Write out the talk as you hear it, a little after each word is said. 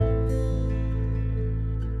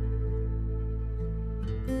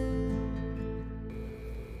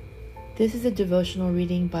This is a devotional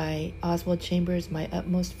reading by Oswald Chambers, My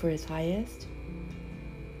Utmost for His Highest.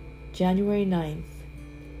 January 9th,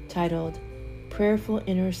 titled, Prayerful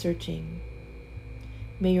Inner Searching.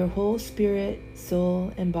 May your whole spirit,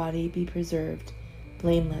 soul, and body be preserved,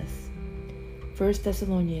 blameless. 1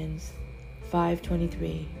 Thessalonians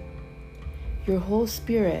 5:23. Your whole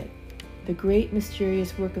spirit, the great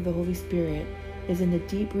mysterious work of the Holy Spirit, is in the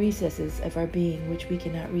deep recesses of our being which we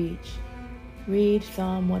cannot reach. Read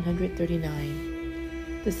Psalm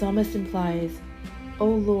 139. The psalmist implies, O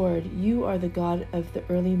Lord, you are the God of the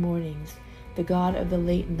early mornings, the God of the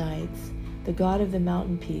late nights, the God of the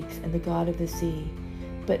mountain peaks, and the God of the sea.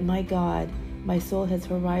 But my God, my soul has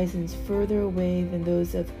horizons further away than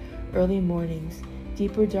those of early mornings,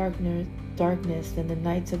 deeper darkness than the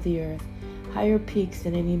nights of the earth, higher peaks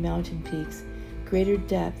than any mountain peaks, greater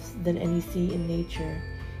depths than any sea in nature.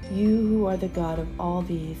 You who are the God of all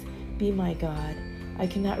these, be my God. I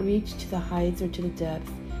cannot reach to the heights or to the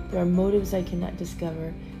depths. There are motives I cannot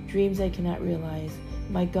discover, dreams I cannot realize.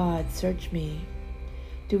 My God, search me.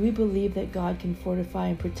 Do we believe that God can fortify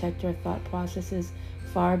and protect our thought processes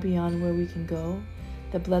far beyond where we can go?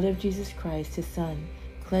 The blood of Jesus Christ, His Son,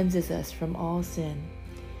 cleanses us from all sin.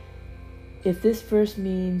 If this verse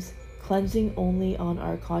means cleansing only on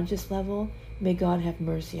our conscious level, may God have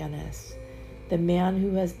mercy on us. The man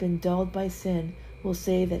who has been dulled by sin will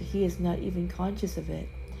say that he is not even conscious of it.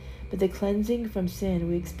 But the cleansing from sin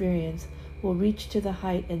we experience will reach to the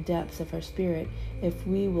height and depths of our spirit if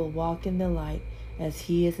we will walk in the light as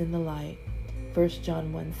He is in the light. 1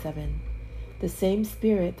 John 1:7. The same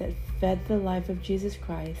Spirit that fed the life of Jesus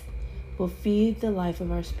Christ will feed the life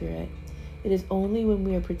of our spirit. It is only when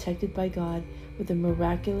we are protected by God with the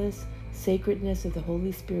miraculous sacredness of the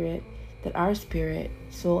Holy Spirit that our spirit,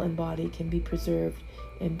 soul, and body can be preserved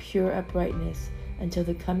in pure uprightness until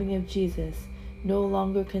the coming of Jesus, no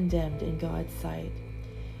longer condemned in God's sight.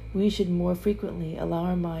 We should more frequently allow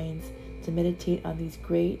our minds to meditate on these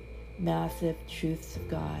great, massive truths of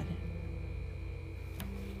God.